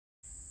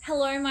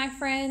Hello, my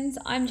friends.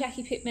 I'm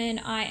Jackie Pittman.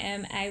 I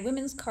am a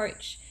women's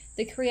coach,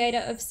 the creator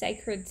of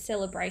Sacred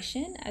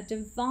Celebration, a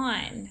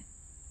divine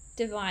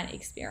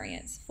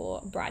experience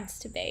for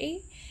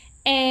brides-to-be,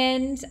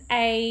 and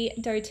a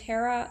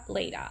doTERRA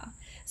leader.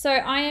 So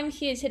I am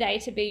here today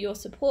to be your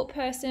support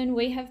person.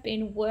 We have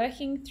been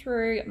working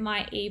through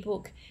my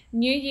ebook,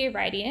 New Year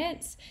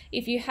Radiance.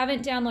 If you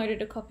haven't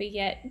downloaded a copy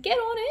yet, get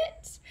on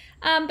it.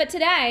 But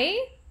today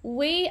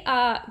we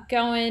are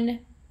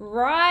going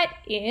right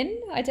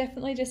in. I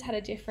definitely just had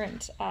a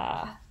different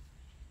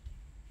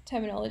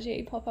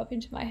terminology pop up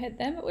into my head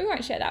then, but we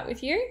won't share that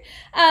with you.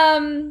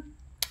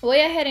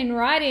 We are heading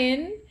right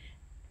in,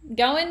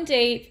 going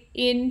deep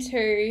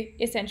into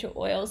essential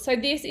oils. So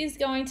this is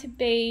going to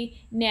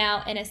be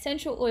now an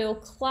essential oil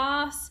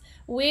class.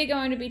 We're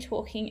going to be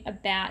talking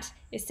about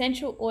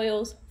essential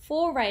oils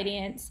for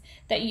radiance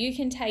that you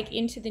can take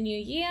into the new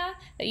year,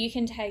 that you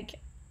can take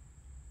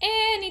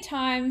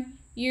anytime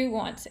you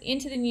want,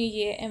 into the new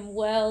year and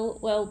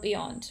well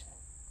beyond.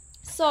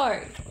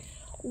 So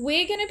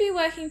we're going to be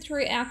working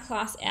through our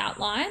class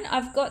outline.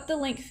 I've got the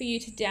link for you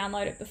to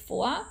download it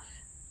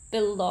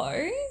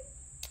below.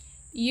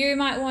 You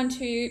might want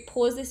to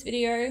pause this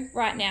video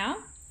right now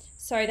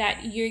so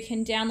that you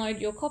can download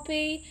your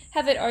copy,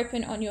 have it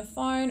open on your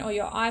phone or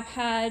your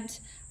iPad,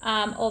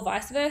 or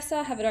vice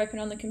versa, have it open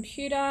on the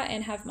computer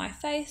and have my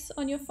face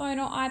on your phone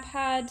or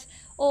iPad,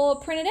 or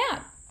print it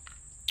out.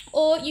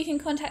 Or you can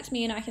contact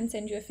me and I can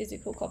send you a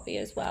physical copy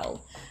as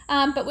well.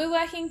 But we're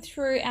working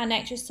through our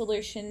Nature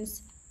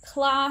Solutions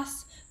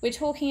class. We're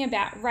talking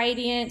about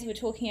radiance, we're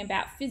talking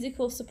about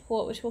physical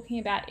support, we're talking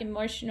about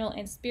emotional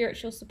and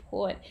spiritual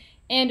support,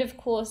 and of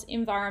course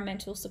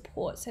environmental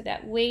support, so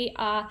that we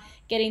are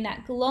getting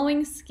that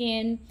glowing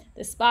skin,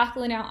 the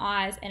sparkle in our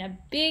eyes, and a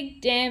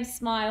big damn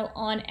smile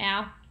on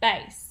our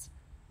face.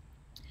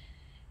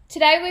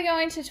 Today we're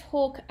going to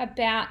talk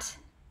about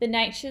the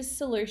Nature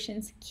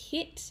Solutions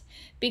kit,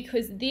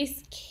 because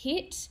this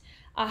kit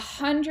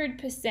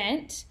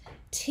 100%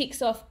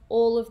 ticks off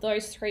all of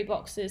those 3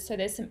 boxes. So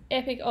there's some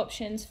epic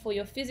options for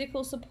your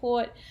physical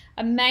support,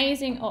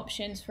 amazing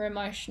options for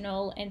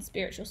emotional and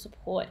spiritual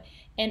support,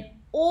 and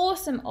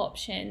awesome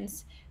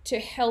options to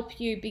help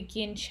you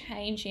begin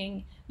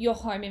changing your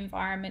home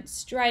environment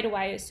straight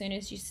away as soon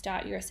as you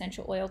start your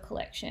essential oil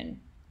collection.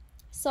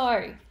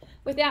 So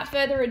without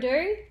further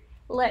ado,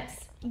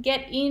 let's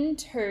get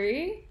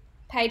into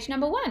page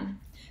number 1.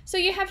 So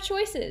you have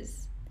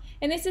choices,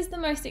 and this is the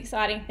most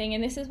exciting thing,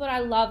 and this is what I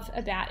love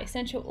about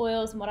essential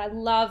oils and what I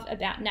love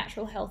about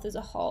natural health as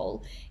a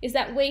whole, is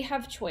that we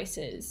have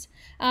choices.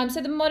 So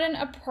the modern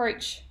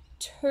approach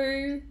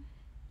to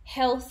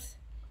health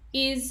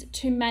is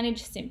to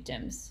manage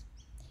symptoms.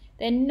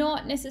 They're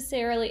not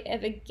necessarily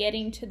ever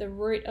getting to the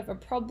root of a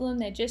problem,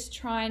 they're just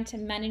trying to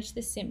manage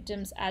the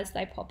symptoms as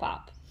they pop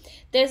up.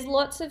 There's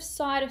lots of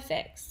side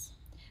effects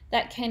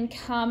that can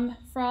come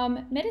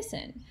from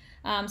medicine.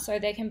 So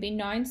there can be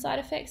known side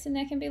effects and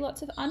there can be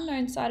lots of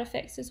unknown side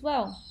effects as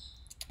well.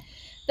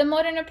 The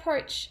modern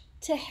approach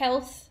to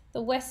health,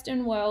 the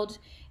Western world,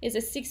 is a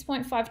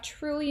 $6.5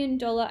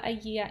 trillion a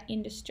year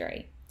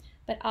industry.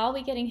 But are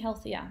we getting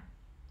healthier?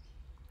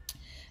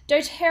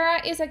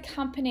 doTERRA is a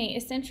company.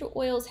 Essential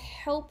oils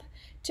help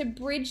to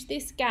bridge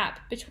this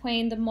gap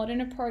between the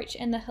modern approach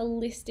and the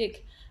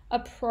holistic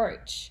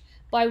approach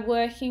by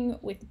working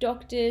with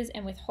doctors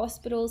and with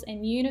hospitals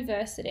and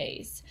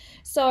universities.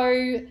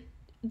 So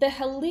the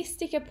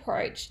holistic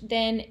approach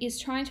then is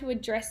trying to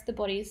address the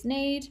body's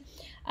need,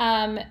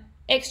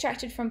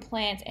 extracted from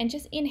plants, and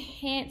just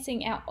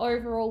enhancing our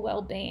overall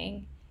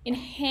well-being,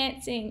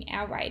 enhancing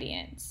our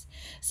radiance.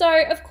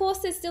 So of course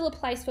there's still a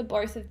place for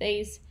both of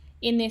these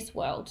in this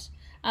world.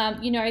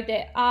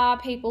 There are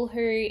people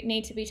who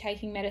need to be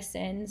taking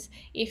medicines.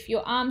 If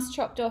your arm's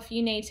chopped off,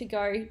 you need to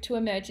go to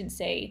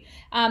emergency.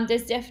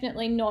 There's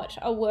definitely not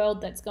a world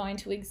that's going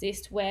to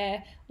exist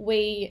where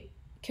we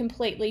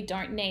completely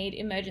don't need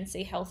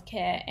emergency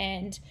healthcare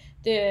and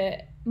the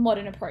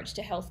modern approach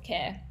to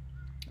healthcare.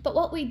 But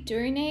what we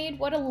do need,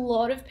 what a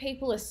lot of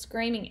people are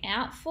screaming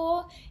out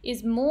for,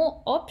 is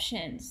more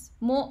options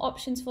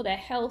for their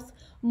health,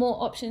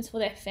 more options for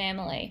their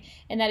family.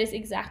 And that is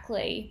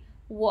exactly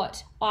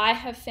what I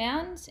have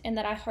found and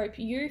that I hope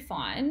you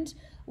find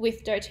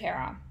with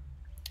doTERRA.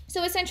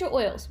 So essential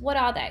oils, what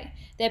are they?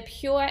 They're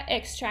pure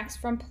extracts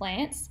from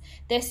plants.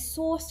 They're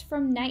sourced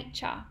from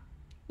nature,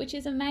 which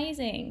is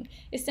amazing.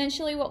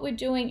 Essentially what we're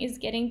doing is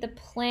getting the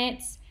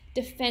plant's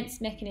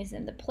defense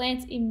mechanism, the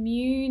plant's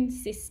immune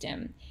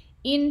system,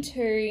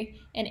 into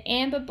an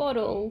amber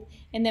bottle,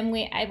 and then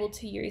we're able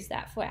to use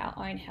that for our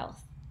own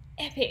health.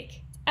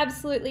 Epic,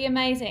 absolutely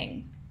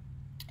amazing.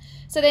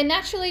 So they're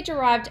naturally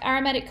derived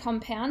aromatic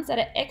compounds that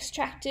are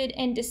extracted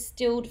and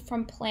distilled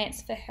from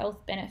plants for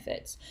health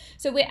benefits.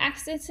 So we're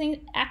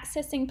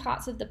accessing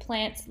parts of the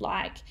plants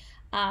like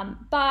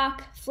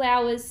bark,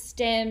 flowers,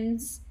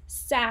 stems,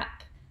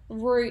 sap,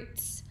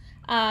 roots,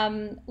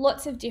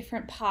 lots of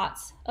different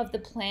parts of the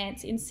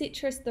plants, in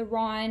citrus, the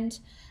rind,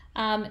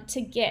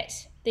 to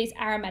get these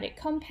aromatic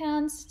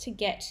compounds, to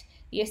get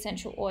the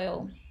essential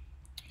oil.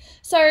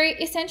 So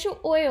essential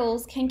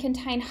oils can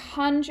contain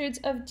hundreds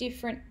of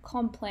different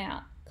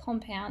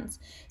compounds.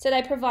 So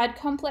they provide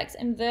complex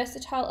and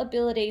versatile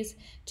abilities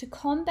to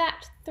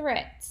combat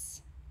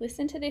threats.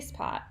 Listen to this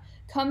part.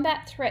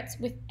 Combat threats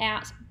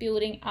without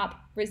building up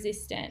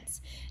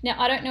resistance. Now,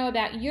 I don't know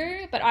about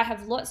you, but I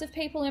have lots of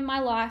people in my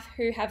life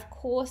who have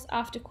course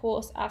after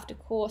course after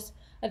course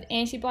of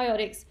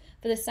antibiotics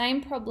for the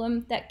same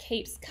problem that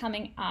keeps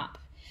coming up.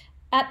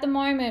 At the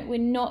moment, we're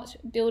not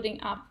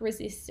building up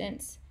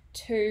resistance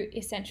to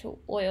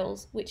essential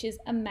oils, which is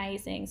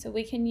amazing. So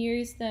we can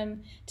use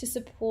them to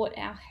support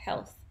our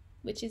health,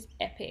 which is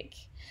epic.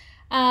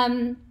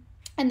 And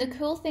the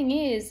cool thing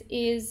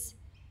is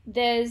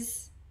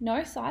there's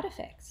no side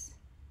effects.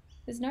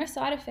 There's no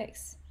side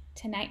effects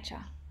to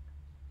nature,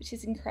 which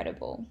is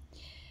incredible.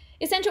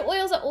 Essential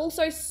oils are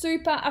also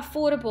super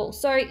affordable.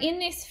 So in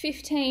this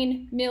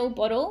 15 ml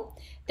bottle,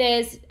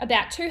 there's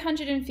about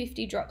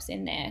 250 drops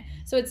in there.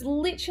 So it's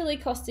literally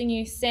costing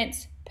you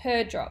cents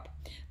per drop.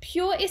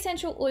 Pure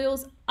essential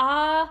oils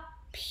are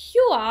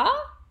pure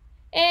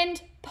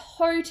and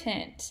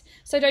potent.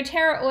 So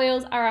doTERRA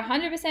oils are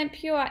 100%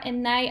 pure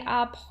and they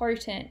are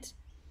potent.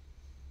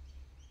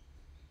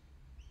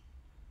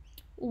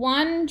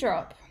 1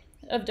 drop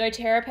of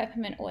doTERRA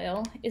peppermint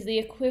oil is the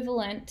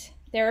equivalent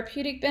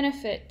therapeutic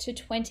benefit to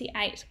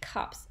 28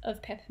 cups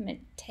of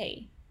peppermint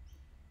tea.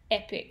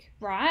 Epic,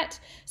 right?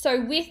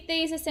 So with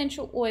these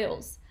essential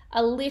oils,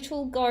 a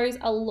little goes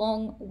a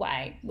long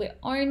way. We're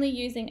only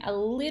using a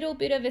little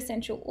bit of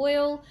essential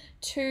oil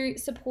to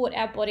support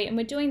our body, and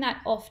we're doing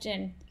that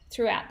often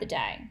throughout the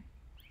day.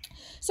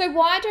 So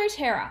why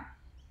doTERRA?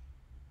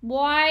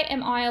 Why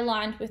am I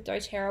aligned with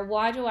doTERRA?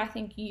 Why do I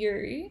think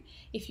you,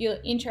 if you're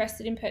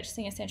interested in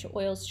purchasing essential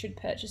oils, should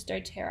purchase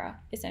doTERRA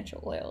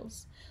essential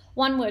oils?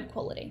 One word: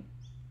 quality.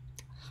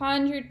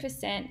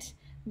 100%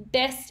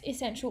 best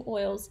essential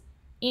oils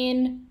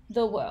in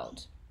the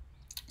world.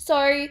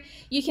 So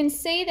you can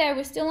see there,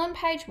 we're still on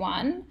page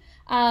 1,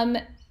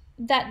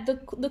 that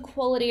the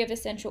quality of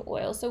essential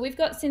oils. So we've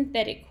got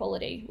synthetic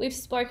quality. We've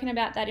spoken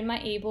about that in my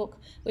ebook.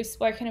 We've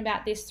spoken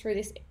about this through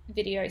this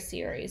video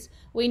series.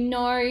 We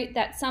know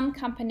that some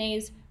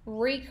companies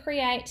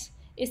recreate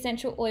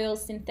essential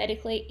oils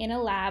synthetically in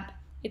a lab.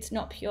 It's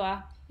not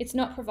pure. It's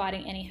not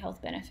providing any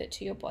health benefit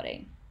to your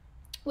body.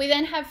 We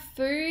then have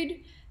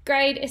food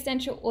grade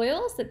essential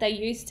oils that they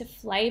use to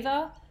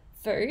flavor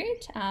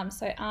food.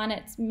 So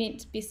Arnott's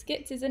mint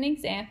biscuits is an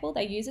example.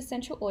 They use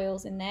essential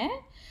oils in there.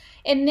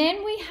 And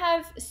then we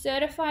have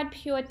certified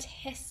pure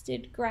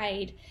tested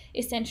grade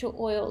essential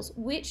oils,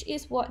 which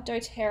is what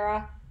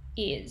doTERRA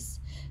is.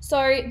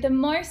 So the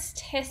most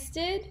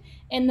tested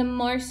and the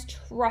most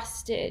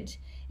trusted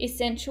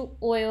essential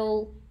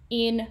oil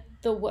in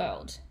the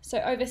world. So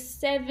over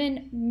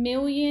 7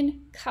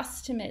 million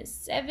customers,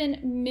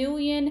 7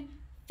 million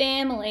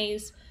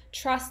families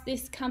trust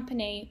this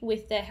company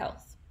with their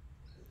health.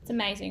 It's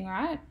amazing,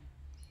 right?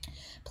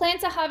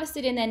 Plants are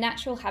harvested in their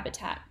natural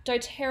habitat.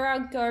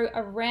 doTERRA go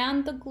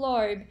around the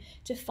globe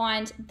to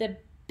find the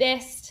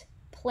best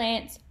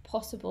plants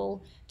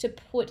possible to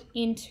put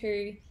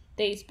into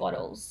these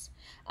bottles.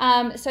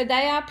 So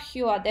they are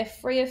pure, they're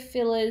free of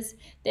fillers,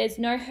 there's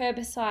no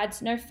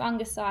herbicides, no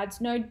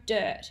fungicides, no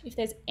dirt. If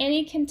there's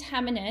any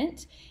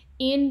contaminant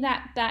in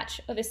that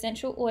batch of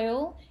essential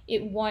oil,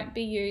 it won't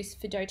be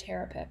used for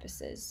doTERRA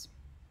purposes.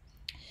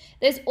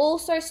 There's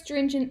also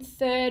stringent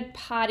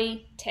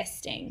third-party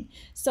testing.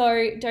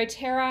 So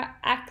doTERRA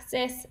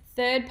access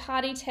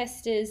third-party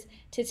testers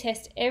to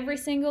test every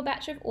single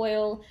batch of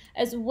oil,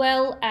 as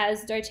well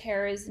as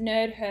doTERRA's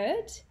nerd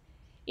herd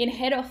in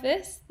head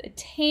office, a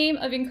team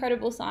of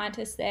incredible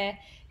scientists there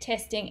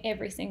testing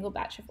every single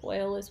batch of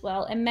oil as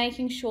well, and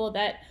making sure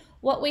that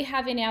what we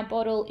have in our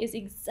bottle is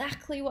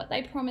exactly what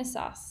they promise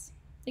us.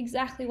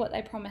 Exactly what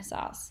they promise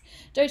us.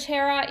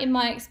 doTERRA, in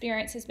my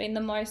experience, has been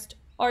the most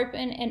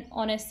open and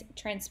honest,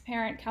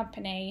 transparent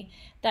company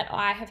that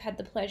I have had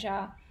the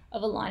pleasure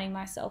of aligning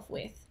myself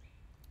with.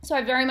 So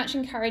I very much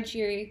encourage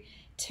you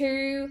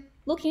to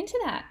look into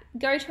that.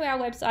 Go to our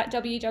website,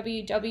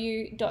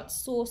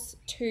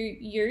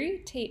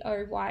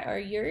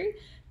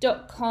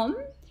 www.source2you.com,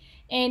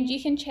 and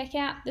you can check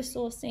out the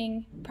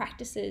sourcing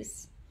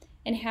practices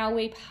and how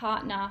we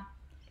partner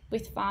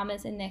with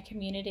farmers and their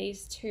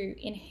communities to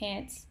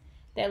enhance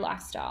their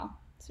lifestyle.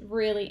 It's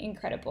really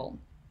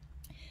incredible.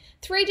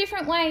 3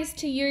 different ways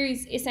to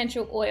use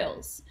essential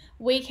oils.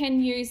 We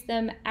can use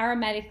them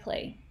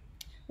aromatically,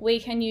 we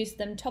can use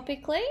them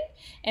topically,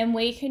 and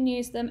we can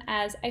use them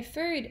as a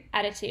food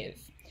additive.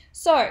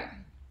 So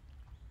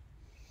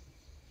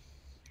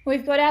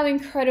we've got our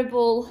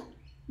incredible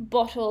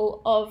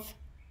bottle of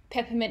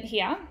peppermint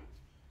here.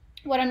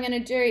 What I'm going to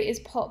do is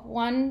pop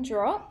 1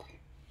 drop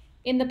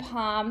in the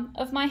palm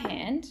of my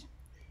hand.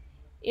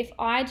 If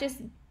I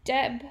just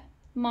dab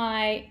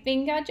my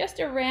finger just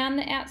around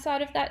the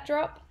outside of that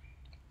drop,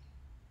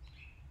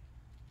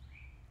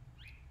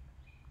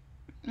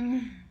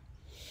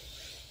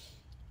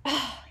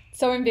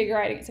 so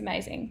invigorating, it's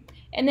amazing.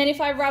 And then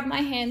if I rub my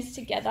hands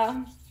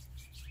together,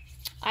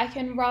 I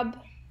can rub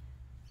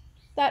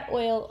that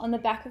oil on the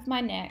back of my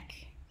neck.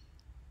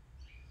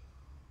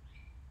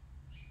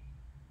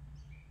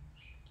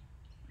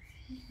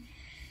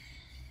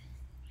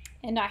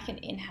 And I can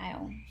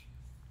inhale.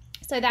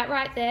 So that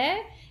right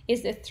there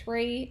is the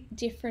 3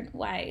 different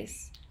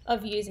ways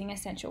of using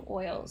essential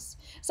oils.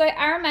 So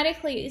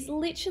aromatically is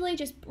literally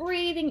just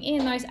breathing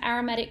in those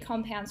aromatic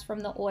compounds from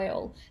the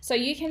oil. So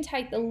you can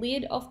take the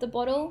lid off the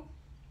bottle,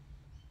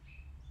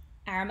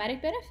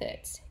 aromatic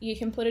benefits. You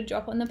can put a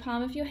drop on the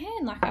palm of your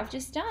hand like I've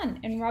just done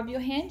and rub your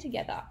hand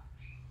together.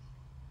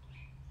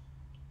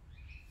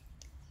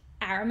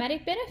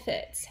 Aromatic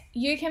benefits.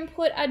 You can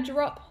put a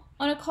drop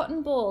on a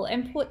cotton ball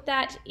and put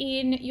that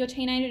in your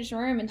teenager's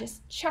room and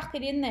just chuck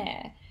it in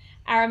there.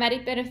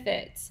 Aromatic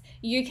benefits.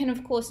 You can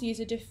of course use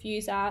a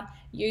diffuser,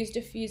 use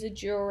diffuser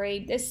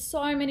jewelry. There's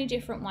so many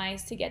different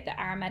ways to get the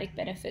aromatic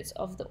benefits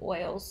of the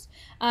oils.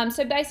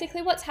 So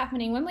basically what's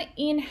happening when we're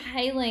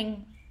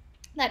inhaling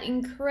that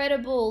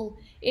incredible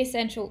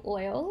essential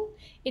oil,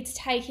 it's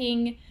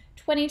taking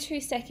 22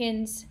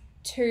 seconds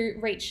to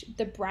reach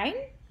the brain,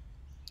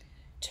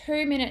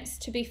 2 minutes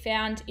to be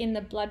found in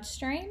the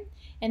bloodstream,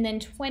 and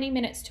then 20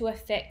 minutes to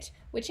affect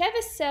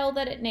whichever cell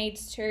that it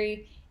needs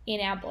to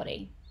in our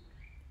body.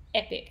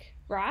 Epic,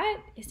 right?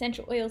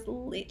 Essential oils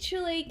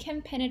literally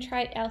can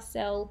penetrate our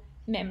cell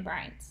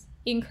membranes.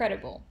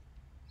 Incredible.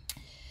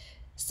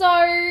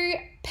 So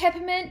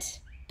peppermint,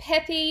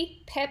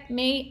 peppy, pep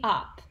me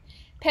up.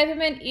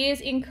 Peppermint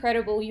is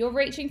incredible. You're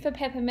reaching for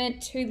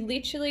peppermint to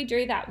literally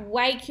do that,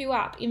 wake you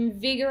up,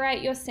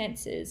 invigorate your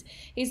senses.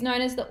 He's known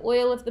as the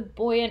oil of the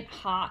buoyant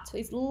heart. So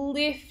he's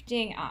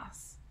lifting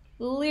us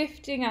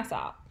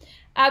up.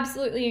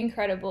 Absolutely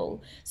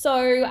incredible.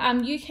 So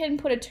you can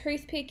put a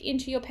toothpick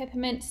into your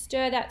peppermint,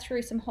 stir that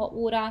through some hot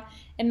water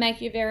and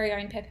make your very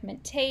own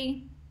peppermint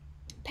tea.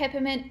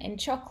 Peppermint and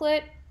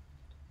chocolate.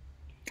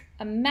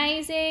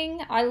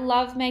 Amazing. I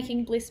love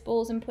making bliss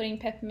balls and putting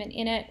peppermint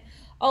in it.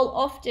 I'll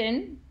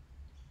often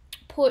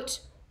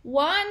put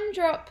 1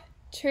 drop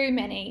too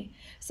many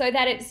so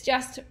that it's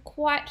just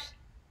quite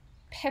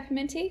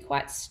pepperminty,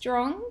 quite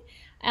strong.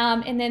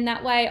 And then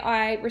that way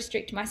I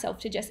restrict myself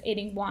to just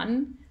eating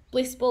 1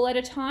 bliss ball at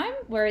a time.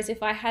 Whereas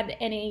if I had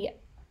any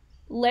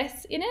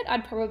less in it,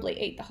 I'd probably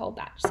eat the whole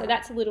batch. So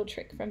that's a little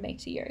trick from me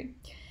to you.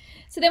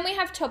 So then we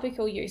have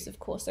topical use, of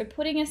course, so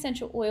putting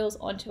essential oils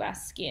onto our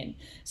skin.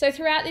 So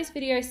throughout this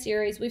video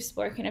series, we've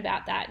spoken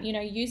about that. You know,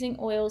 using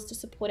oils to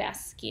support our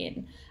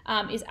skin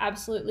is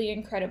absolutely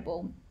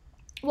incredible.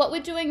 What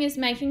we're doing is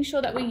making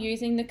sure that we're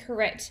using the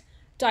correct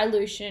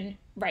dilution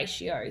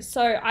ratios.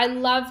 So I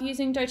love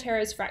using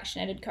doTERRA's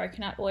fractionated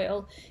coconut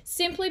oil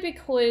simply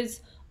because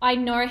I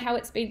know how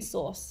it's been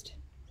sourced.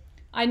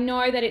 I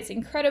know that it's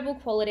incredible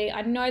quality.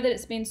 I know that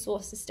it's been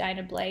sourced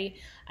sustainably,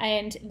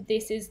 and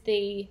this is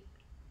the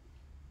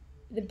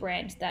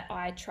brand that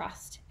I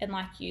trust and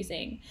like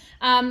using.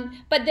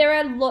 But there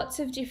are lots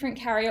of different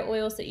carrier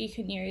oils that you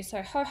can use.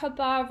 So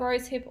jojoba,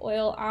 rosehip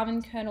oil,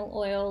 almond kernel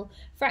oil,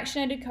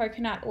 fractionated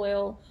coconut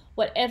oil,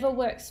 whatever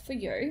works for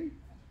you.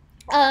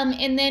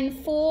 And then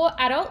for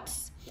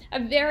adults, a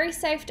very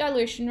safe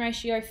dilution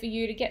ratio for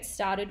you to get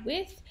started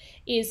with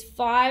is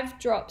 5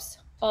 drops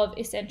of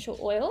essential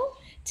oil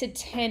to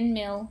 10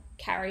 ml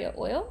carrier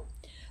oil.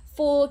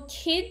 For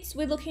kids,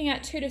 we're looking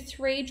at 2 to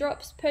 3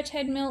 drops per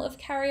 10 ml of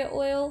carrier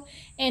oil,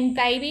 and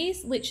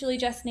babies literally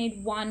just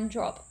need 1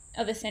 drop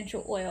of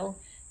essential oil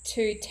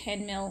to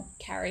 10 ml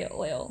carrier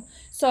oil.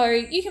 So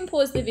you can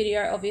pause the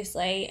video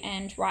obviously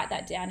and write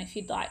that down if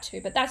you'd like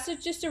to, but that's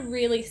just a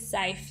really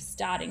safe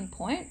starting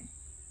point.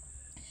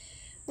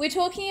 We're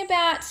talking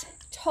about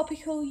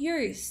topical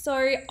use.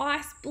 So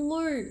Ice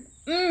Blue,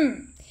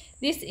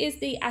 this is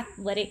the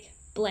athletic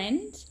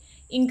blend.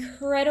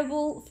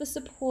 Incredible for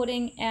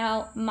supporting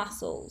our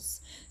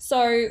muscles.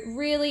 So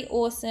really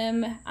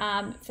awesome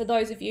for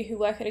those of you who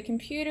work at a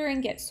computer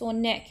and get sore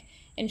neck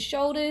and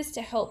shoulders,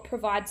 to help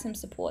provide some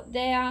support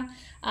there.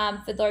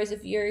 For those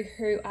of you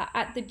who are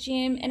at the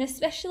gym, and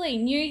especially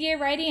New Year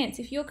Radiance,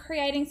 if you're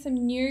creating some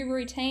new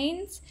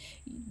routines,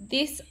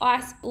 this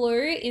Ice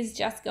Blue is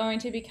just going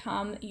to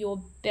become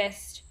your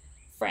best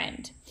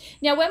friend.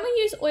 Now, when we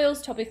use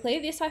oils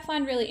topically, this I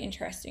find really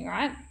interesting,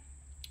 right?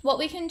 What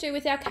we can do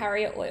with our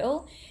carrier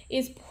oil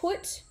is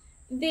put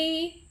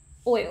the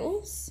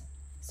oils,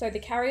 so the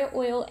carrier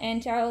oil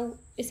and our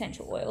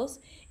essential oils,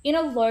 in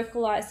a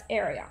localized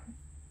area.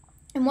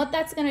 And what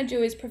that's going to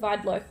do is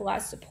provide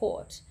localized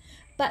support.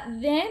 But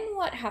then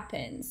what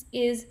happens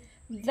is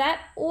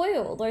that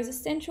oil, those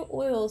essential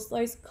oils,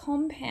 those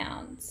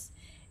compounds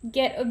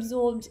get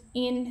absorbed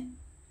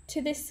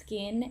into the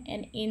skin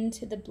and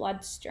into the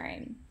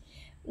bloodstream,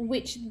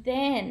 which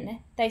then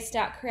they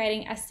start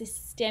creating a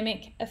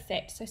systemic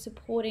effect, so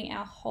supporting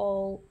our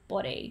whole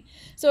body.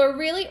 So a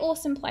really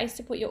awesome place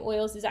to put your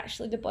oils is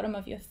actually the bottom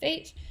of your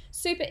feet,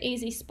 super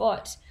easy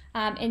spot,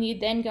 and you're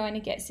then going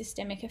to get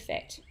systemic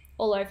effect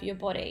all over your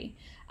body.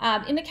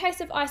 In the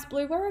case of Ice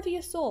Blue, wherever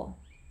you're sore,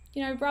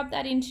 you know, rub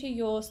that into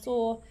your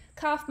sore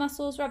calf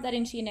muscles, rub that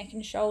into your neck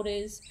and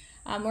shoulders,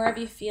 wherever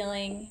you're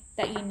feeling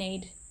that you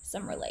need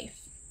some relief.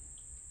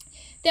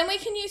 Then we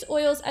can use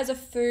oils as a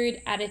food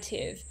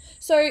additive.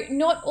 So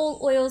not all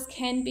oils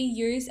can be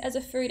used as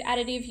a food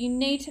additive. You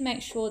need to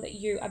make sure that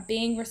you are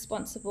being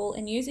responsible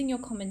and using your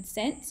common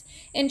sense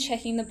and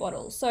checking the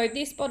bottle. So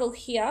this bottle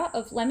here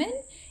of lemon,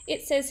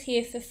 it says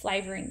here for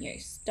flavoring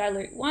use.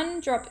 Dilute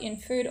 1 drop in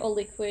food or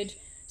liquid,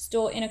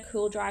 store in a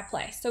cool, dry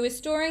place. So we're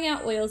storing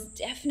our oils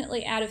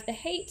definitely out of the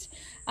heat,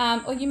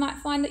 or you might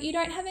find that you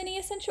don't have any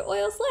essential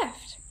oils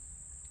left.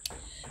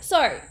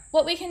 So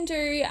what we can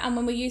do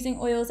when we're using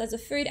oils as a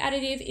food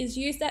additive is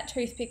use that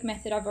toothpick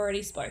method I've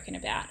already spoken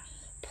about.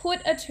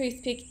 Put a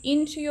toothpick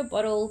into your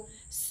bottle,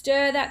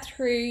 stir that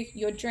through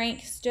your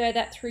drink, stir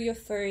that through your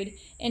food,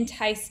 and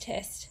taste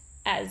test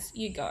as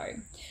you go.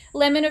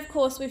 Lemon, of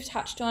course, we've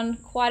touched on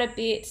quite a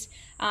bit.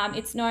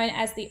 It's known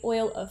as the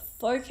oil of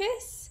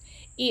focus.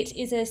 It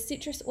is a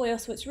citrus oil,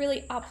 so it's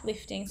really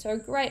uplifting. So a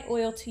great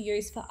oil to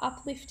use for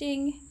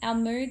uplifting our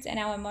moods and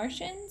our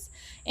emotions.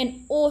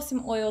 An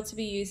awesome oil to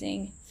be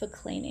using for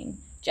cleaning,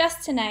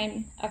 just to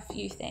name a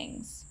few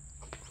things.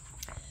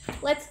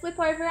 Let's flip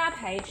over our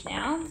page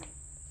now.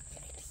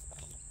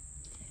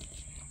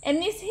 And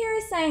this here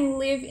is saying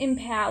live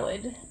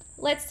empowered.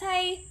 Let's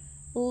say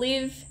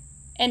live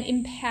an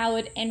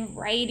empowered and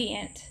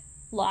radiant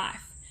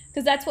life,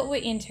 because that's what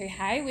we're into,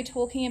 hey? We're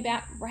talking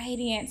about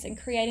radiance and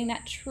creating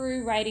that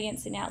true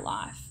radiance in our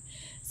life.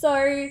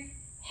 So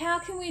how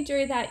can we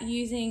do that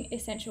using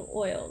essential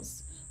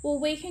oils? Well,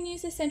 we can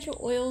use essential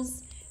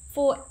oils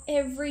for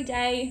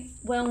everyday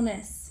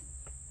wellness,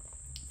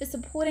 for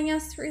supporting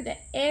us through the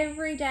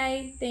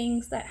everyday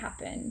things that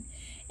happen.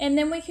 And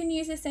then we can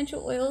use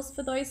essential oils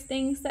for those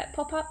things that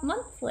pop up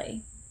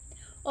monthly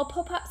or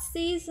pop up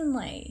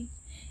seasonally.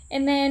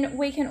 And then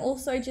we can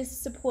also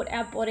just support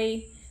our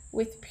body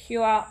with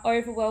pure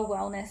overall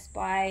wellness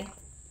by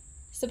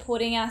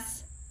supporting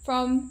us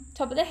from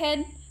top of the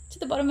head to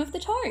the bottom of the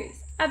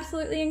toes.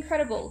 Absolutely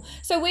incredible.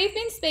 So we've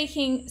been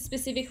speaking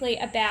specifically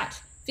about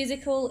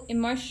physical,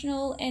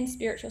 emotional, and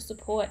spiritual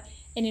support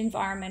and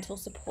environmental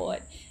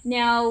support.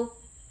 Now,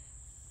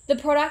 the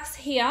products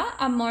here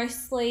are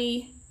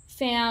mostly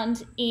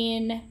found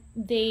in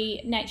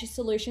the Nature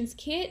Solutions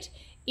kit.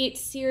 It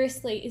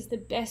seriously is the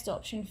best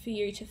option for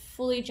you to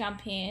fully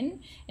jump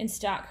in and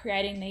start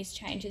creating these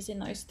changes in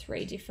those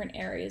 3 different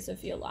areas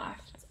of your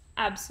life. It's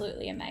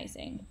absolutely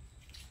amazing.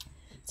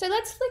 So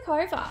let's flick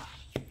over.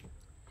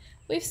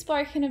 We've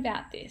spoken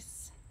about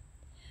this.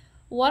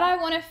 What I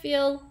want to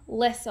feel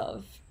less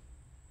of.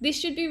 This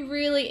should be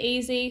really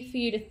easy for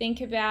you to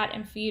think about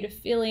and for you to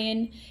fill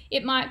in.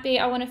 It might be,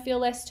 I want to feel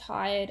less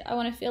tired. I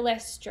want to feel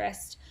less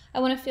stressed. I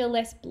want to feel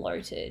less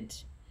bloated.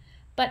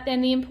 But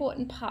then the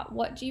important part,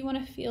 what do you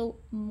want to feel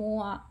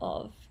more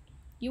of?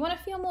 You want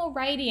to feel more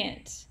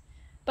radiant,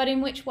 but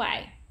in which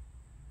way?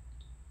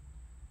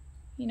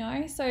 You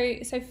know,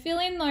 so fill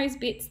in those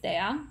bits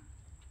there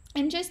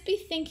and just be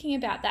thinking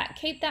about that.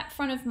 Keep that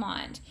front of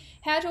mind.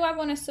 How do I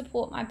want to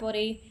support my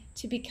body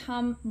to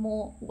become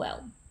more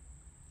well?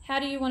 How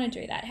do you want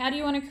to do that? How do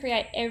you want to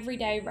create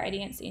everyday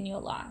radiance in your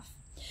life?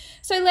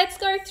 So let's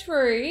go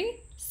through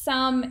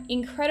some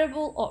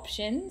incredible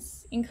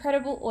options,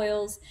 incredible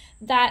oils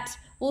that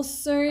will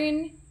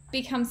soon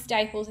become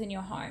staples in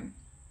your home.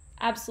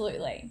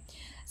 Absolutely.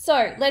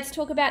 So let's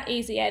talk about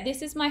Easy Air.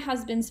 This is my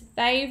husband's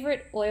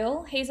favorite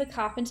oil. He's a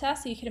carpenter,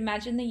 so you can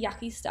imagine the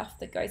yucky stuff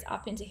that goes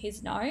up into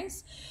his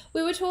nose.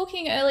 We were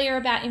talking earlier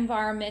about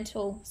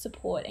environmental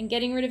support and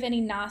getting rid of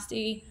any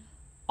nasty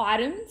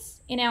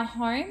items in our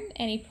home,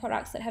 any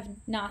products that have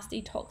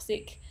nasty,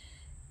 toxic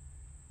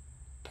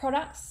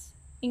products,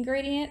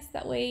 ingredients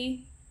that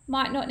we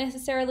might not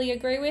necessarily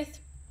agree with.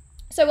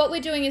 So what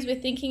we're doing is we're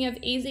thinking of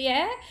Easy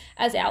Air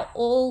as our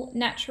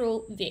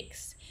all-natural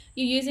Vicks.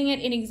 You're using it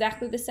in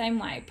exactly the same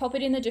way. Pop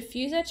it in the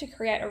diffuser to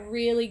create a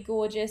really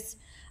gorgeous,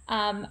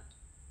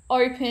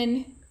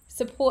 open,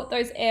 support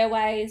those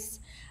airways.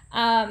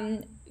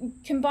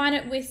 Combine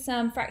it with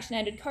some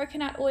fractionated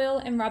coconut oil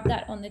and rub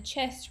that on the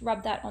chest,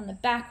 rub that on the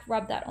back,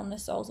 rub that on the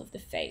soles of the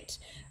feet.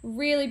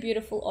 Really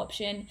beautiful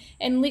option.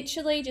 And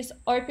literally just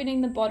opening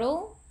the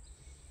bottle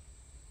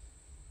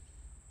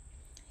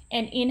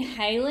and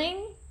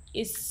inhaling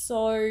is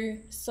so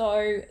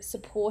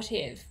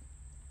supportive.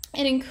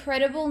 An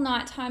incredible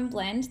nighttime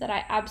blend that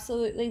I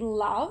absolutely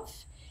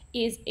love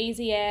is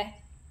Easy Air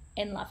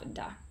and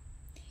lavender.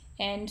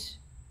 And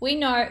we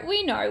know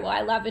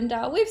why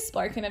lavender. We've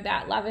spoken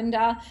about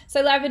lavender.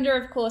 So lavender,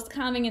 of course,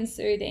 calming and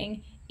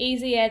soothing.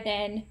 Easy Air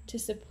then to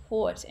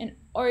support and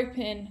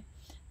open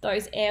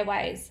those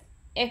airways.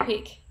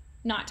 Epic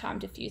nighttime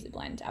diffuser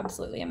blend.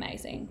 Absolutely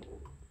amazing.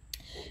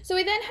 So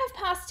we then have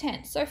past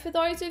tense. So for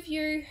those of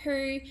you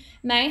who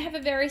may have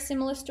a very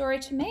similar story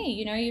to me,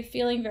 you know, you're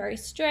feeling very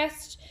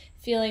stressed,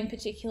 feeling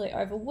particularly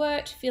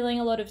overworked, feeling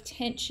a lot of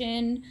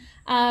tension.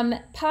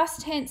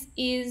 Past tense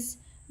is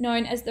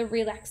known as the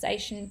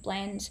relaxation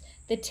blend,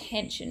 the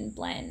tension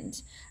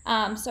blend.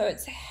 So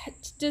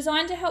it's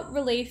designed to help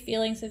relieve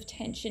feelings of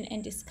tension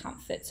and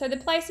discomfort. So the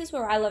places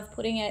where I love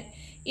putting it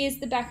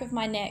is the back of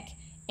my neck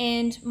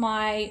and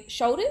my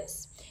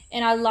shoulders.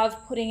 And I love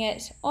putting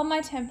it on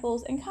my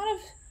temples and kind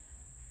of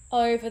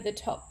over the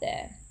top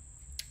there.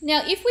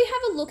 Now, if we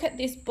have a look at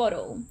this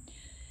bottle,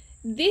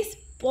 this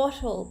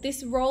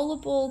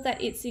rollerball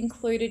that it's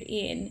included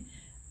in,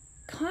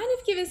 kind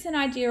of give us an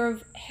idea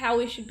of how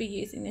we should be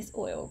using this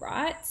oil,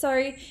 right?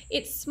 So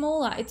it's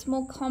smaller, it's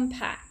more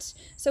compact.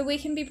 So we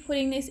can be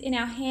putting this in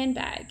our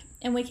handbag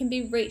and we can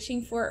be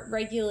reaching for it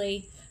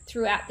regularly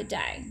throughout the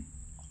day.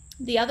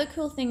 The other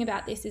cool thing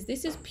about this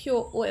is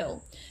pure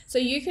oil. So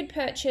you could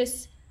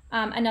purchase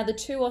another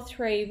 2 or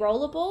 3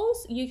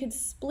 rollerballs. You could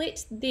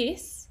split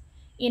this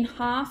in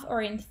half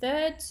or in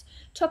thirds,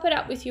 top it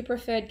up with your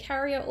preferred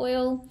carrier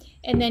oil,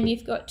 and then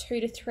you've got 2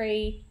 to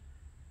 3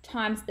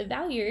 times the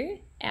value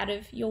out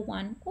of your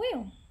one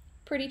oil.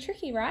 Pretty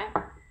tricky, right?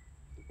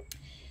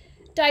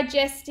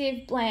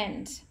 Digestive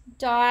blend,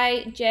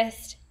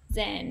 Digest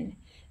Zen.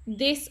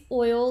 This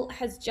oil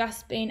has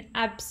just been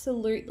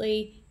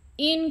absolutely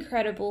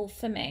incredible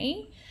for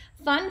me.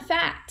 Fun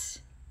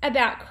fact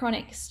about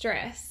chronic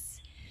stress.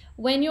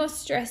 When you're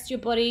stressed, your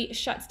body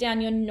shuts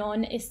down your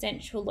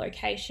non-essential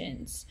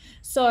locations.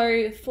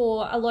 So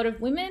for a lot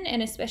of women,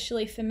 and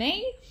especially for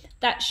me,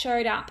 that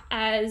showed up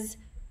as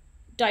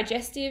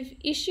digestive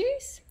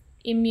issues,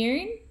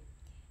 immune,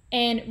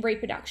 and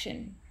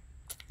reproduction.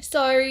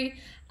 So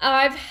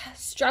I've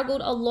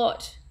struggled a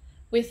lot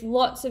with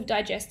lots of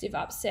digestive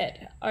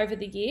upset over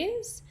the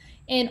years,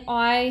 and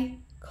I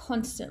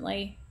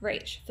constantly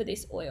reach for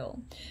this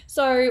oil.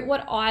 So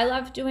what I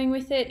love doing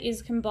with it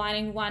is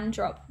combining 1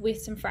 drop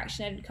with some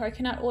fractionated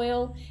coconut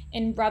oil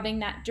and rubbing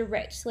that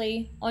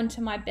directly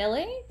onto my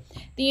belly.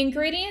 The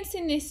ingredients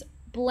in this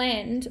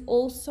blend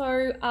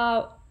also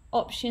are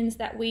options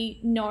that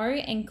we know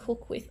and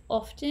cook with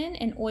often,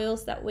 and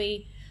oils that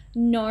we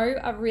know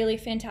are really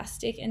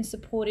fantastic and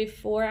supportive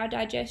for our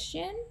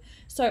digestion.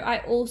 So I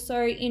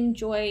also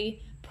enjoy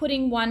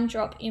putting 1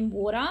 drop in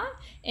water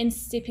and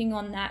sipping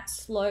on that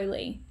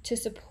slowly to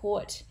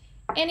support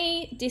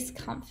any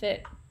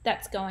discomfort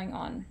that's going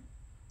on.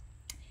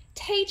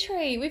 Tea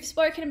tree, we've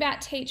spoken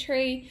about tea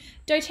tree.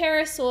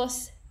 doTERRA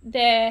source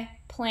their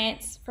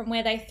plants from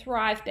where they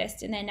thrive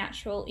best in their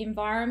natural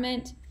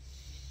environment.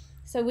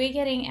 So we're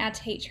getting our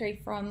tea tree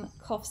from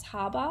Coffs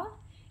Harbour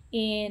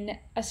in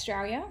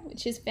Australia,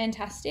 which is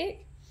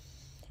fantastic.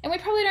 And we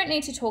probably don't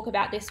need to talk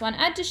about this one.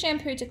 Add to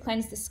shampoo to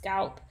cleanse the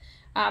scalp.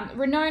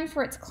 Renowned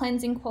for its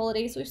cleansing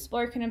qualities, we've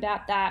spoken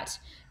about that.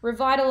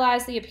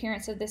 Revitalize the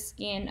appearance of the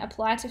skin.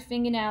 Apply to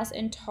fingernails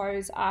and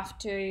toes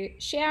after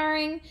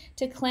showering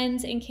to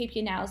cleanse and keep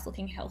your nails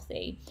looking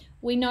healthy.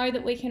 We know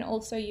that we can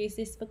also use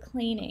this for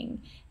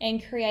cleaning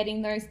and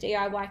creating those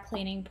DIY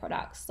cleaning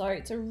products. So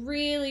it's a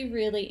really,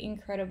 really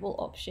incredible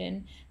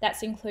option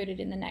that's included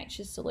in the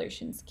Nature's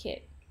Solutions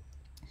kit.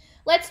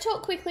 Let's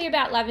talk quickly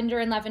about lavender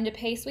and lavender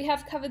peace. We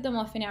have covered them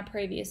off in our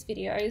previous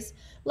videos.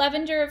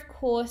 Lavender, of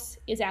course,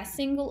 is our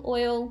single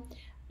oil.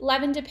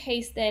 Lavender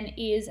peace then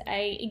is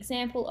an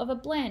example of a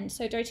blend.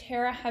 So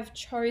doTERRA have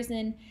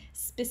chosen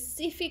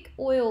specific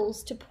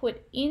oils to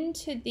put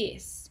into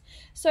this.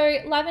 So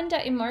lavender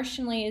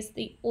emotionally is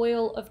the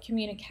oil of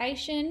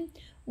communication.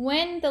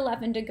 When the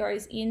lavender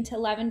goes into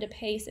lavender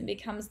peace and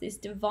becomes this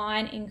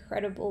divine,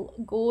 incredible,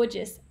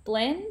 gorgeous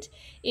blend,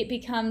 it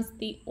becomes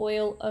the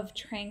oil of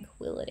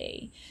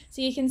tranquility.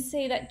 So you can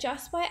see that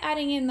just by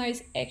adding in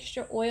those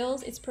extra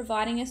oils, it's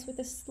providing us with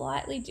a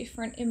slightly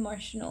different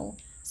emotional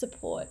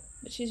support,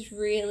 which is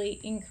really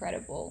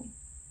incredible.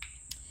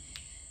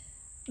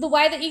 The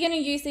way that you're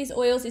going to use these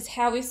oils is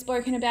how we've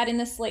spoken about in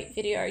the sleep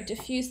video.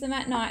 Diffuse them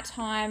at night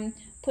time,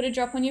 put a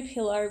drop on your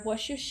pillow,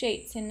 wash your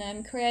sheets in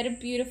them, create a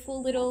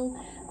beautiful little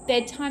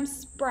bedtime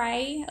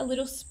spray, a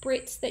little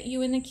spritz that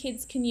you and the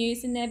kids can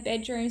use in their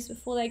bedrooms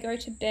before they go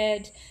to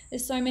bed.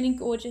 There's so many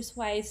gorgeous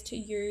ways to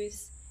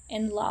use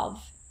and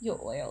love your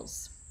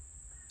oils.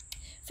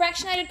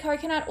 Fractionated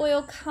coconut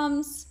oil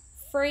comes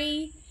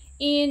free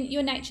in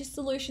your Nature's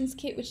Solutions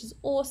kit, which is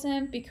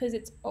awesome because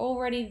it's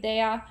already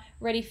there,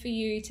 ready for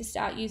you to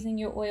start using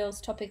your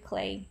oils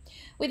topically.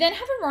 We then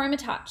have Aroma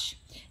Touch.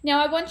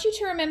 Now I want you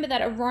to remember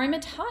that Aroma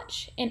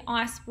Touch and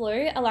Ice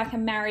Blue are like a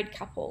married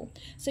couple.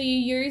 So you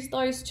use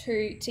those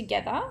two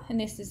together, and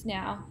this is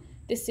now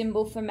the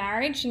symbol for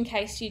marriage in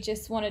case you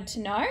just wanted to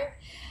know.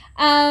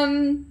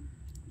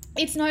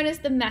 It's known as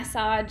the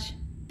Massage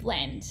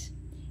Blend,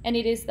 and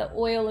it is the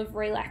oil of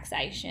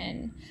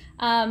relaxation.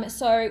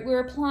 So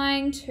we're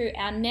applying to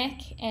our neck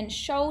and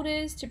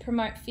shoulders to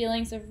promote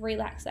feelings of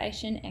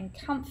relaxation and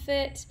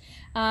comfort.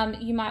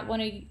 You might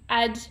want to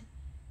add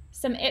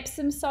some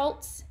Epsom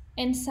salts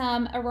and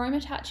some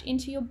Aroma Touch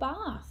into your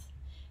bath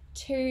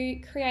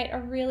to create a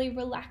really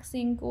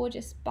relaxing,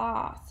 gorgeous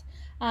bath.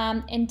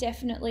 And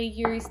definitely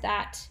use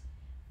that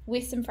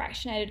with some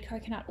fractionated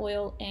coconut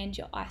oil and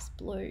your Ice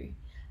Blue.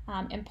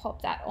 And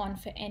pop that on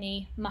for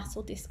any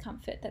muscle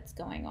discomfort that's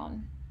going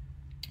on.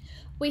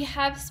 We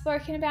have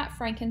spoken about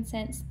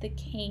frankincense, the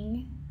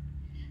king,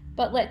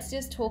 but let's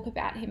just talk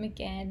about him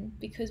again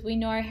because we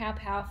know how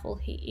powerful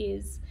he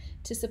is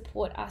to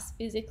support us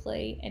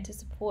physically and to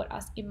support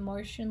us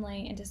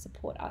emotionally and to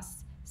support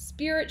us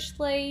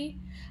spiritually.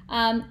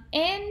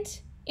 And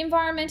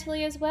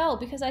environmentally as well,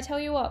 because I tell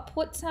you what,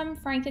 put some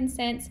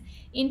frankincense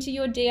into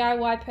your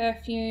DIY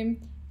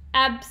perfume.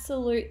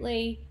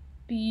 Absolutely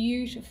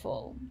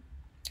beautiful.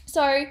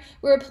 So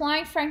we're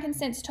applying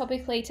frankincense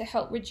topically to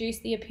help reduce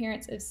the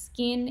appearance of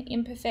skin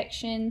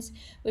imperfections.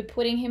 We're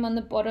putting him on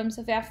the bottoms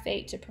of our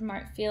feet to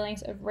promote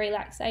feelings of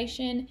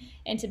relaxation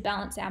and to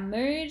balance our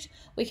mood.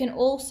 We can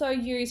also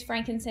use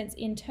frankincense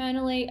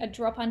internally, a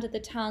drop under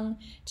the tongue,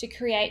 to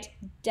create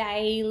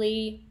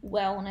daily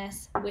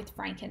wellness with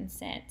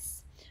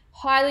frankincense.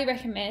 Highly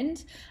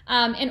recommend.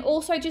 And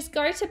also just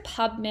go to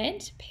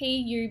PubMed,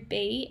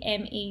 PUBMED,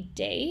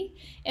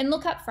 and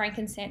look up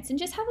frankincense and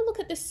just have a look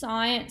at the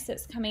science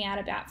that's coming out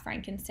about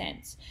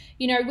frankincense.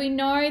 You know, we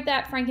know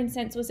that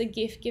frankincense was a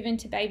gift given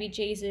to baby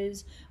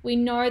Jesus. We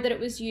know that it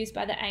was used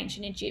by the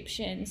ancient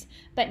Egyptians,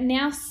 but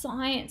now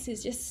science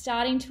is just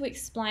starting to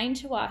explain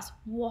to us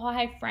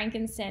why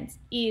frankincense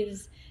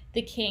is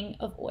the king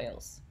of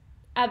oils.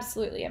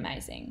 Absolutely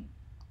amazing.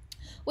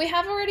 We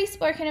have already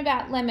spoken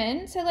about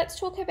lemon, so let's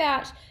talk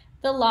about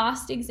the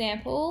last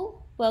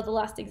example, well, the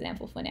last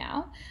example for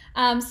now,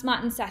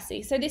 Smart and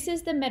Sassy. So this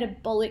is the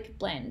metabolic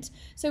blend.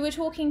 So we're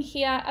talking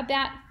here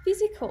about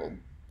physical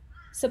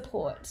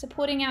support,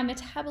 supporting our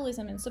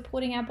metabolism and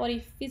supporting our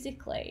body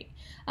physically.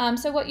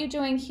 So what you're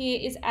doing here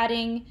is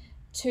adding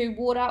to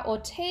water or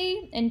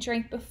tea and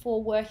drink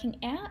before working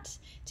out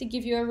to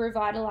give you a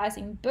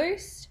revitalizing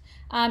boost.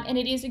 And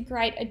it is a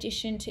great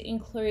addition to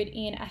include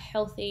in a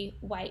healthy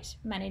weight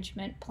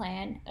management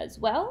plan as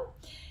well.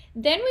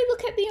 Then we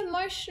look at the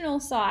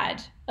emotional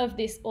side of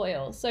this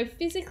oil. So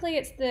physically,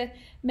 it's the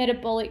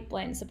metabolic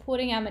blend,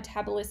 supporting our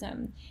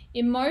metabolism.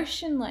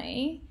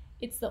 Emotionally,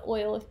 it's the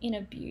oil of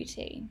inner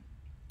beauty.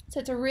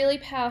 So it's a really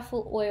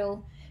powerful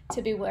oil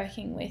to be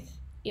working with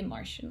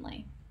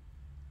emotionally.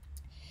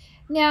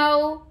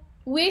 Now,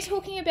 we're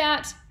talking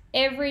about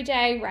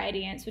everyday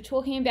radiance. We're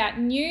talking about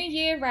New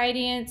Year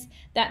radiance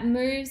that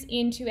moves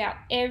into our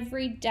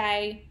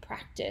everyday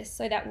practice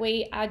so that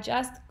we are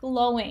just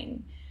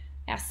glowing.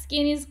 Our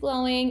skin is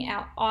glowing,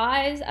 our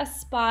eyes are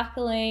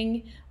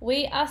sparkling,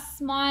 we are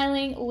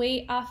smiling,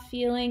 we are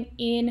feeling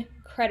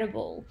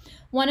incredible.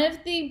 One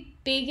of the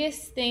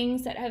biggest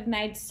things that have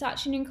made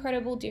such an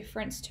incredible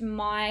difference to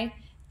my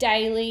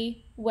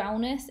daily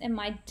wellness and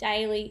my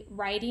daily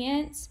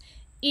radiance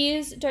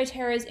is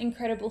doTERRA's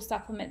incredible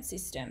supplement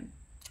system.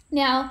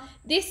 Now,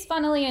 this,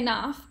 funnily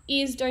enough,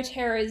 is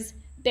doTERRA's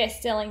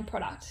best-selling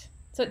product.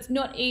 So it's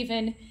not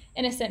even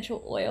an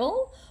essential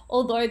oil,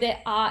 although there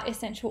are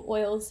essential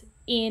oils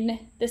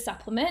in the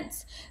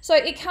supplements. So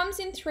it comes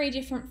in 3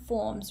 different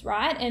forms,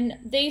 right? And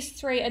these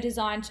 3 are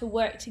designed to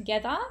work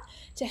together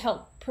to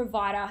help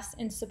provide us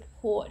and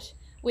support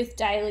with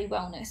daily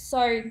wellness.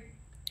 So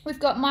we've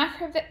got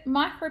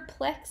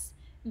Microplex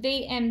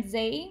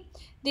VMZ.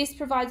 This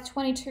provides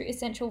 22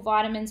 essential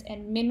vitamins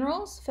and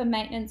minerals for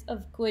maintenance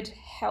of good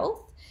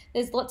health.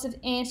 There's lots of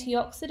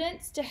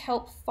antioxidants to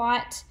help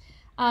fight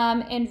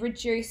and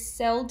reduce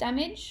cell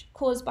damage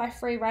caused by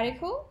free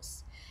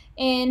radicals.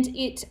 And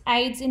it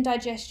aids in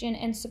digestion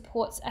and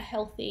supports a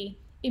healthy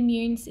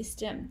immune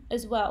system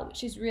as well,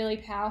 which is really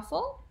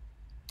powerful.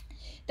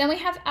 Then we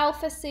have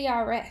Alpha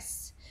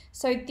CRS.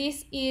 So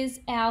this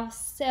is our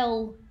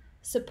cell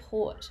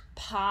support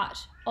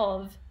part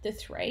of the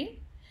 3.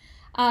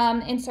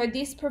 And so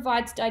this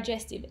provides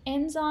digestive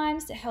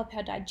enzymes to help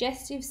our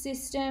digestive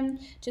system,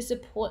 to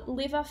support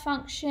liver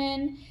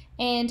function,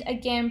 and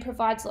again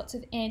provides lots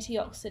of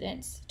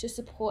antioxidants to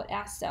support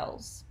our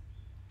cells.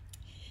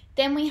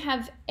 Then we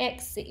have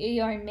XCE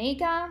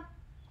Omega.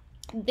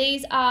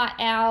 These are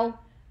our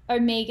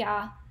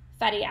omega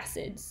fatty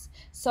acids.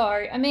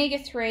 So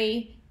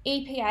omega-3,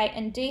 EPA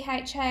and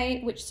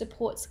DHA, which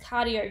supports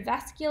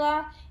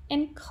cardiovascular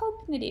and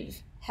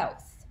cognitive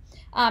health.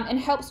 And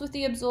helps with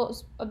the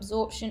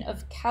absorption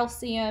of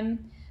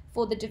calcium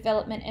for the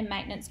development and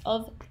maintenance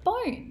of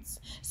bones.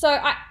 So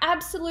I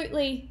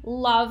absolutely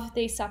love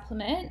these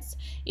supplements.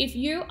 If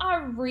you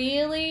are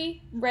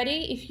really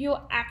ready, if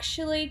you're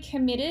actually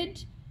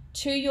committed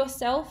to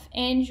yourself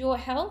and your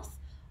health,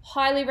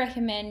 highly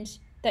recommend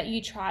that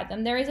you try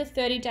them. There is a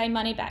 30-day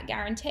money-back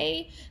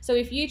guarantee. So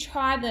if you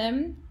try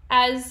them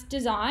as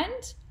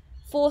designed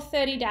for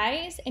 30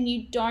 days and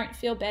you don't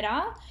feel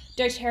better,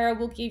 doTERRA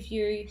will give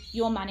you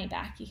your money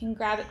back. You can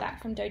grab it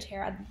back from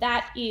doTERRA.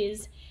 That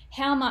is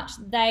how much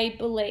they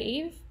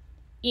believe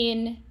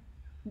in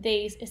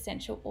these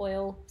essential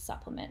oil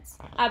supplements.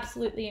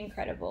 Absolutely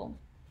incredible.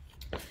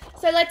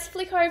 So let's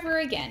flick over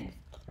again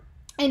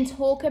and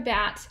talk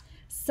about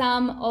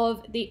some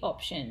of the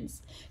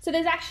options. So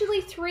there's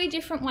actually 3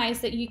 different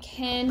ways that you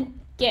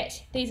can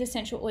get these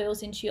essential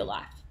oils into your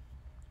life.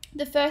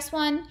 The first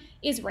one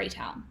is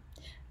retail.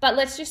 But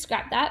let's just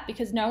scrap that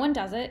because no one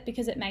does it,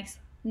 because it makes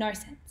no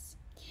sense.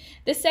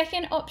 The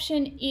second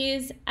option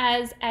is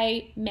as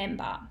a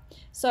member.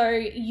 So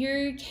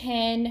you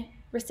can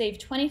receive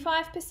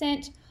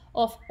 25%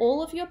 off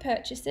all of your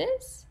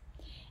purchases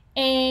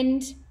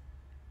and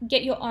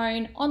get your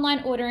own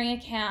online ordering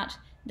account.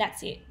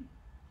 That's it.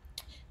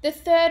 The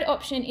third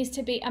option is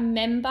to be a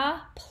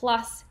member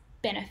plus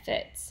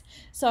benefits.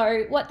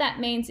 So what that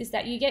means is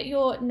that you get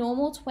your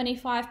normal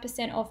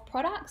 25% off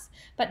products,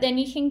 but then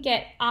you can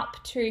get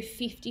up to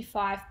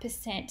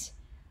 55%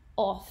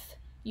 off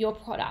your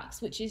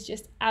products, which is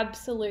just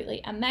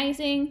absolutely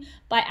amazing,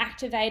 by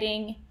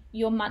activating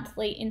your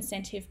monthly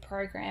incentive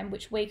program,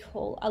 which we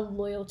call a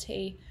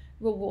loyalty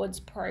rewards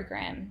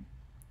program.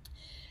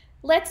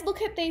 Let's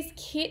look at these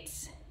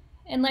kits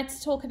and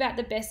let's talk about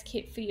the best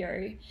kit for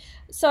you.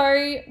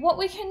 So what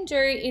we can do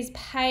is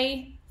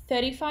pay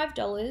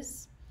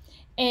 $35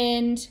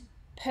 and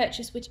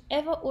purchase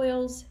whichever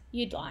oils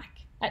you'd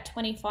like at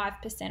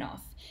 25%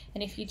 off.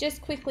 And if you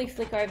just quickly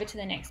flick over to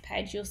the next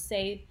page, you'll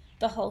see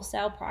the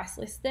wholesale price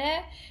list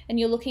there, and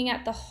you're looking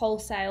at the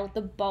wholesale,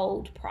 the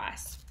bold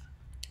price.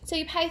 So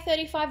you pay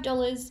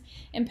 $35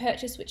 and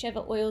purchase whichever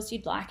oils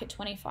you'd like at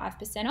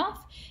 25%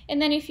 off.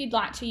 And then if you'd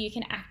like to, you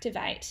can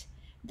activate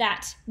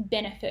that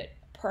benefit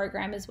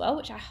program as well,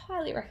 which I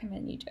highly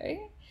recommend you do.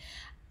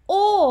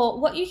 Or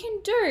what you can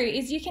do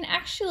is you can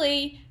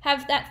actually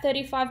have that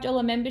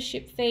 $35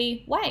 membership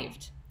fee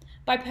waived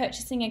by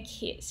purchasing a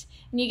kit.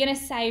 And you're going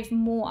to save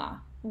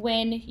more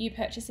when you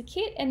purchase a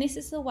kit. And this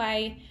is the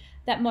way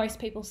that most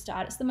people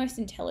start. It's the most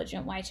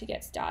intelligent way to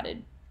get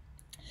started.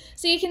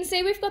 So you can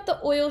see we've got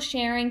the oil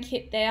sharing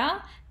kit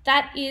there.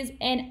 That is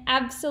an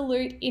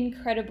absolute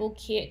incredible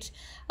kit.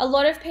 A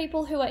lot of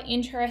people who are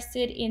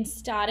interested in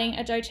starting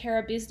a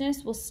doTERRA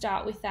business will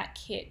start with that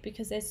kit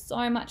because there's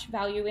so much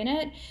value in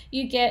it.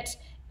 You get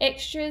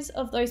extras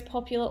of those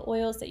popular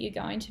oils that you're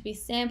going to be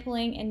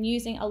sampling and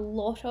using a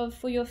lot of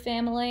for your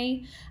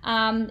family.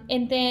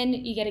 And then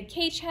you get a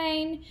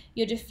keychain,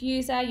 your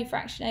diffuser, your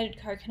fractionated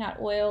coconut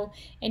oil,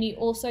 and you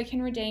also can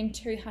redeem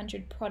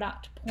 200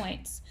 product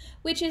points,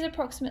 which is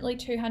approximately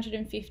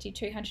 $250,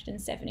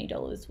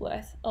 $270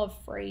 worth of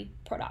free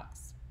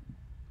products.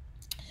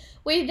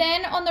 We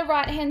then, on the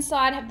right hand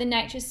side, have the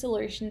Nature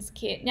Solutions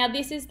kit. Now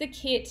this is the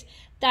kit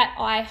that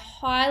I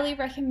highly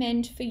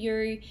recommend for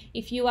you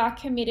if you are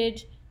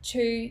committed to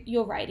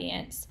your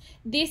radiance.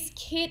 This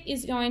kit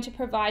is going to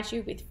provide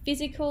you with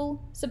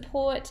physical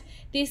support.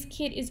 This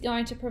kit is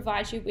going to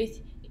provide you with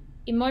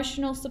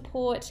emotional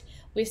support,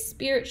 with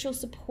spiritual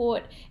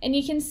support, and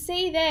you can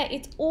see there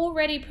it's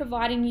already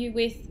providing you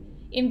with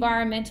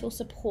environmental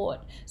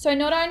support. So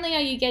not only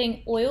are you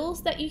getting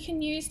oils that you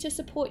can use to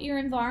support your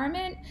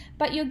environment,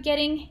 but you're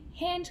getting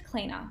hand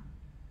cleaner.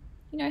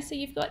 You know, so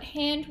you've got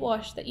hand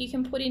wash that you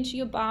can put into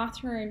your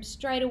bathroom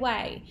straight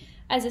away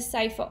as a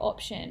safer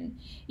option.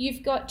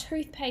 You've got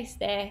toothpaste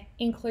there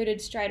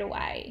included straight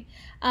away.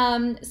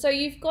 So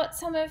you've got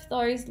some of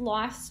those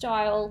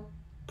lifestyle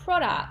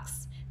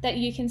products that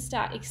you can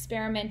start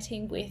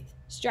experimenting with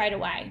straight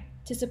away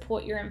to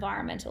support your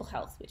environmental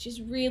health, which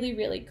is really,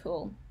 really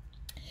cool.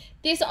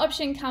 This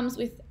option comes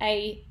with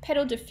a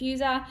petal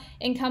diffuser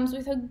and comes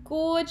with a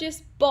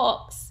gorgeous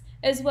box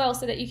as well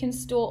so that you can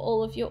store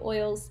all of your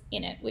oils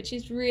in it, which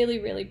is really,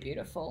 really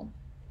beautiful.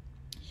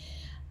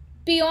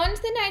 Beyond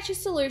the Nature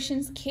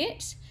Solutions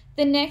kit,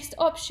 the next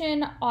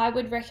option I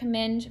would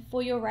recommend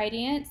for your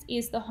radiance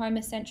is the Home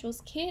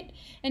Essentials kit,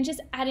 and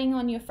just adding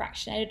on your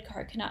fractionated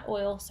coconut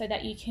oil so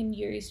that you can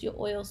use your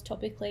oils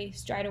topically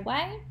straight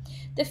away.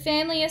 The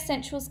Family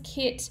Essentials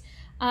kit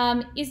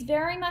is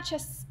very much a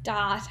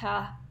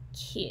starter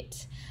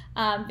kit.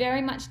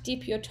 Very much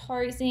dip your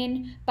toes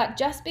in, but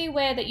just be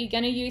aware that you're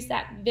going to use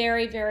that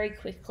very, very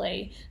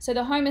quickly. So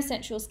the Home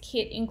Essentials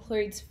kit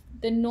includes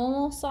the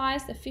normal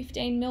size, the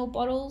 15 ml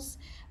bottles,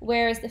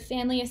 whereas the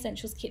Family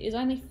Essentials kit is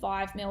only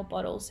 5 ml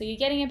bottles. So you're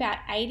getting about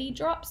 80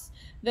 drops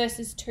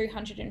versus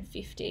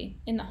 250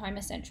 in the Home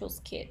Essentials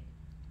kit.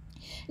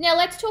 Now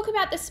let's talk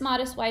about the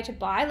smartest way to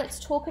buy. Let's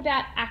talk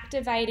about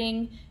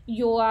activating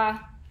your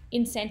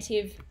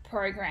incentive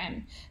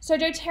program. So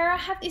doTERRA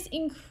have this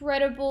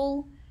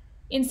incredible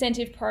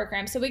incentive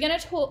program. So we're going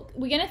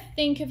to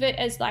think of it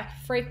as like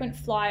frequent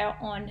flyer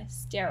on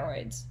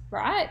steroids,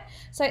 right?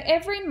 So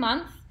every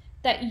month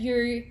that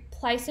you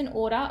place an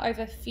order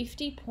over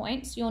 50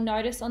 points, you'll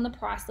notice on the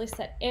price list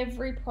that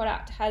every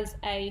product has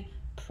a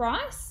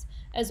price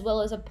as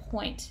well as a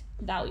point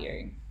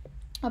value,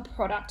 a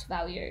product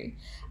value.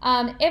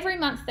 Every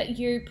month that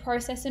you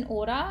process an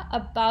order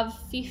above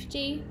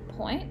 50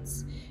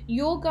 points,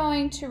 you're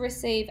going to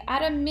receive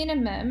at a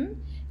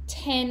minimum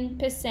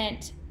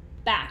 10%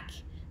 back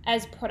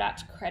as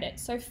product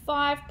credits, so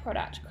 5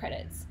 product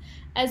credits,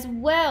 as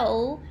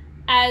well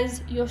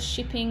as your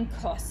shipping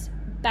costs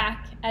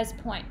back as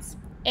points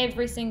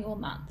every single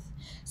month.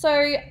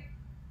 So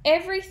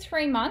every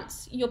 3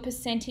 months your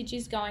percentage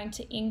is going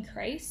to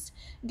increase,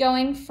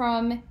 going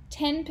from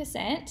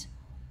 10%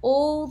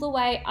 all the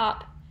way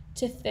up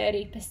to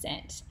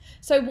 30%.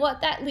 So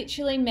what that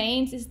literally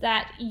means is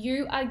that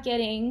you are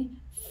getting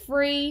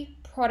free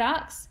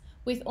products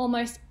with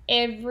almost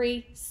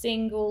every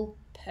single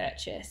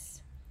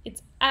purchase.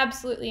 It's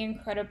absolutely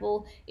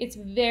incredible. It's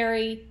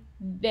very,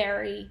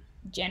 very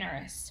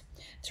generous.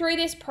 Through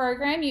this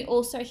program, you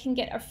also can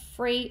get a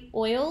free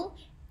oil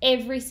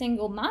every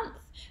single month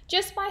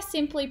just by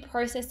simply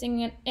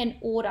processing an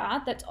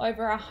order that's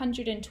over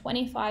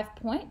 125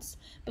 points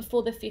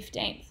before the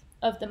 15th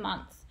of the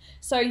month.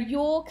 So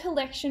your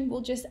collection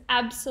will just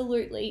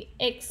absolutely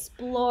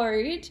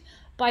explode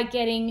by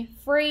getting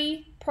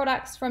free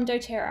products from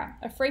doTERRA,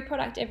 a free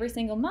product every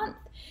single month,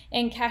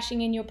 and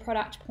cashing in your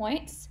product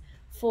points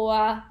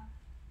for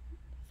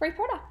free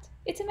product.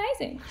 It's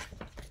amazing.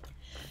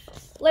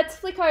 Let's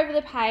flick over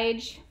the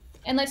page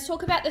and let's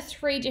talk about the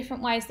 3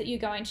 different ways that you're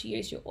going to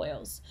use your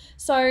oils.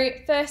 So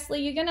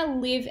firstly, you're going to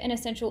live an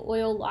essential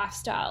oil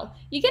lifestyle.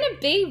 You're going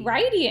to be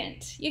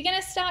radiant. You're going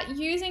to start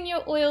using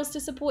your oils to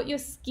support your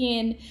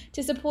skin,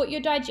 to support your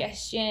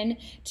digestion,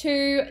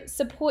 to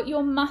support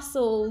your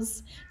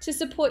muscles, to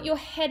support your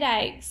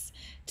headaches,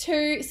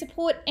 to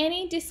support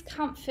any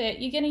discomfort.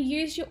 You're going to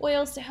use your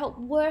oils to help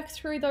work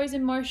through those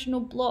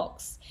emotional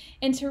blocks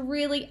and to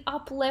really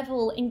up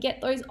level and get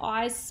those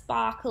eyes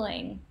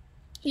sparkling.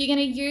 You're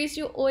going to use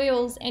your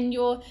oils and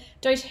your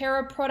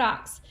doTERRA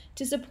products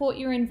to support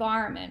your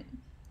environment.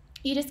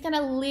 You're just going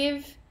to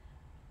live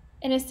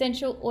an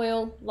essential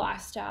oil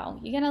lifestyle.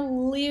 You're going to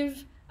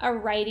live a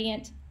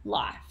radiant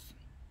life.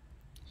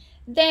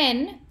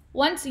 Then,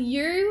 once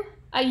you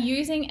are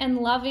using and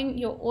loving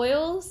your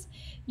oils,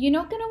 you're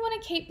not going to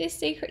want to keep this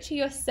secret to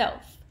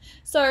yourself.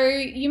 So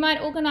you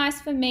might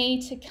organize for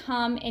me to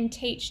come and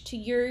teach to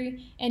you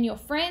and your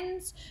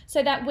friends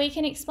so that we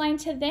can explain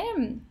to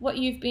them what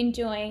you've been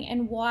doing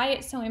and why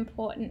it's so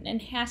important and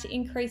how to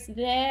increase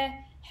their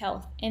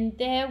health and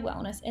their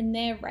wellness and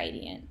their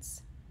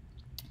radiance.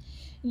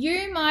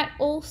 You might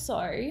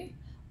also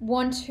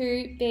want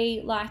to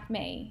be like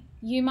me.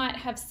 You might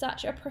have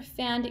such a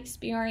profound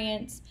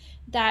experience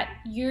that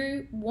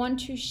you want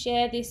to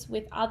share this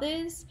with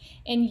others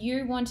and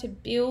you want to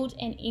build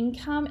an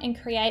income and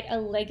create a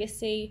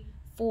legacy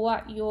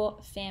for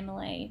your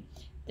family.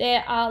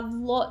 There are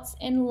lots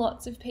and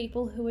lots of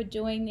people who are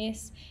doing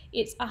this.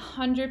 It's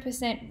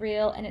 100%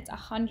 real and it's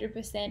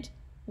 100%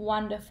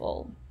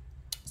 wonderful.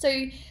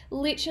 So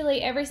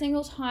literally every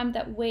single time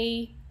that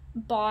we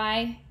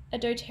buy a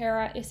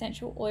doTERRA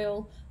essential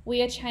oil,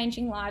 we are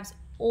changing lives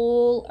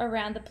all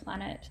around the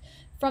planet,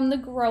 from the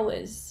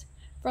growers,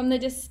 from the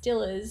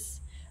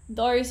distillers,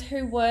 those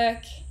who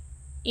work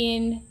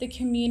in the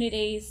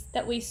communities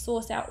that we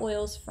source our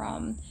oils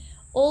from,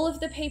 all of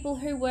the people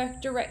who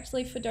work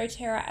directly for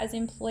doTERRA as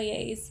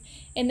employees,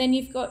 and then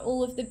you've got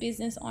all of the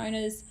business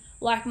owners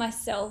like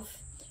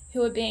myself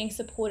who are being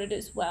supported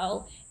as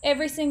well.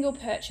 Every single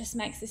purchase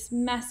makes this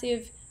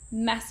massive,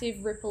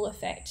 massive ripple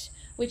effect,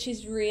 which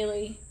is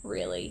really,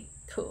 really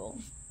cool.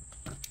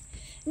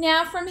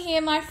 Now from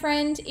here, my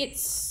friend, it's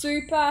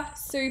super,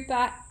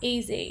 super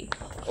easy.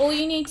 All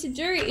you need to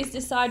do is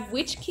decide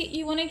which kit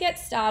you want to get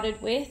started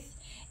with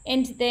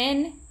and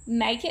then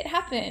make it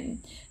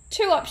happen.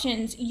 2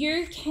 options.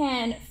 You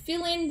can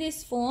fill in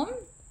this form,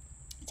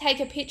 take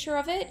a picture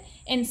of it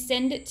and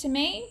send it to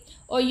me,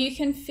 or you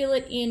can fill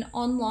it in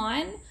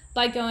online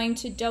by going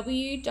to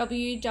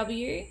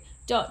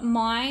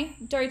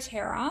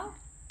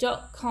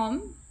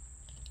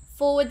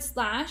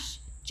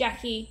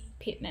www.mydoterra.com/Jackie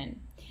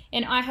Pittman.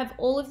 And I have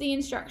all of the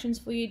instructions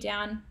for you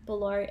down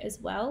below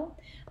as well.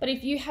 But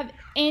if you have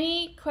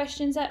any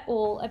questions at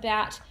all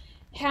about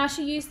how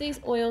to use these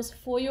oils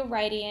for your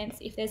radiance,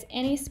 if there's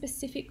any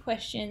specific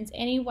questions,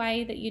 any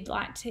way that you'd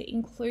like to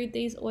include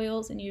these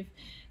oils and you're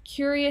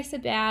curious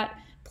about,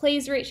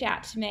 please reach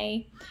out to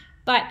me.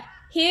 But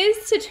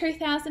here's to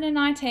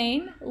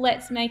 2019.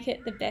 Let's make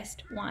it the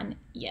best one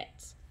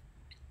yet.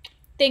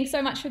 Thanks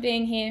so much for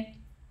being here.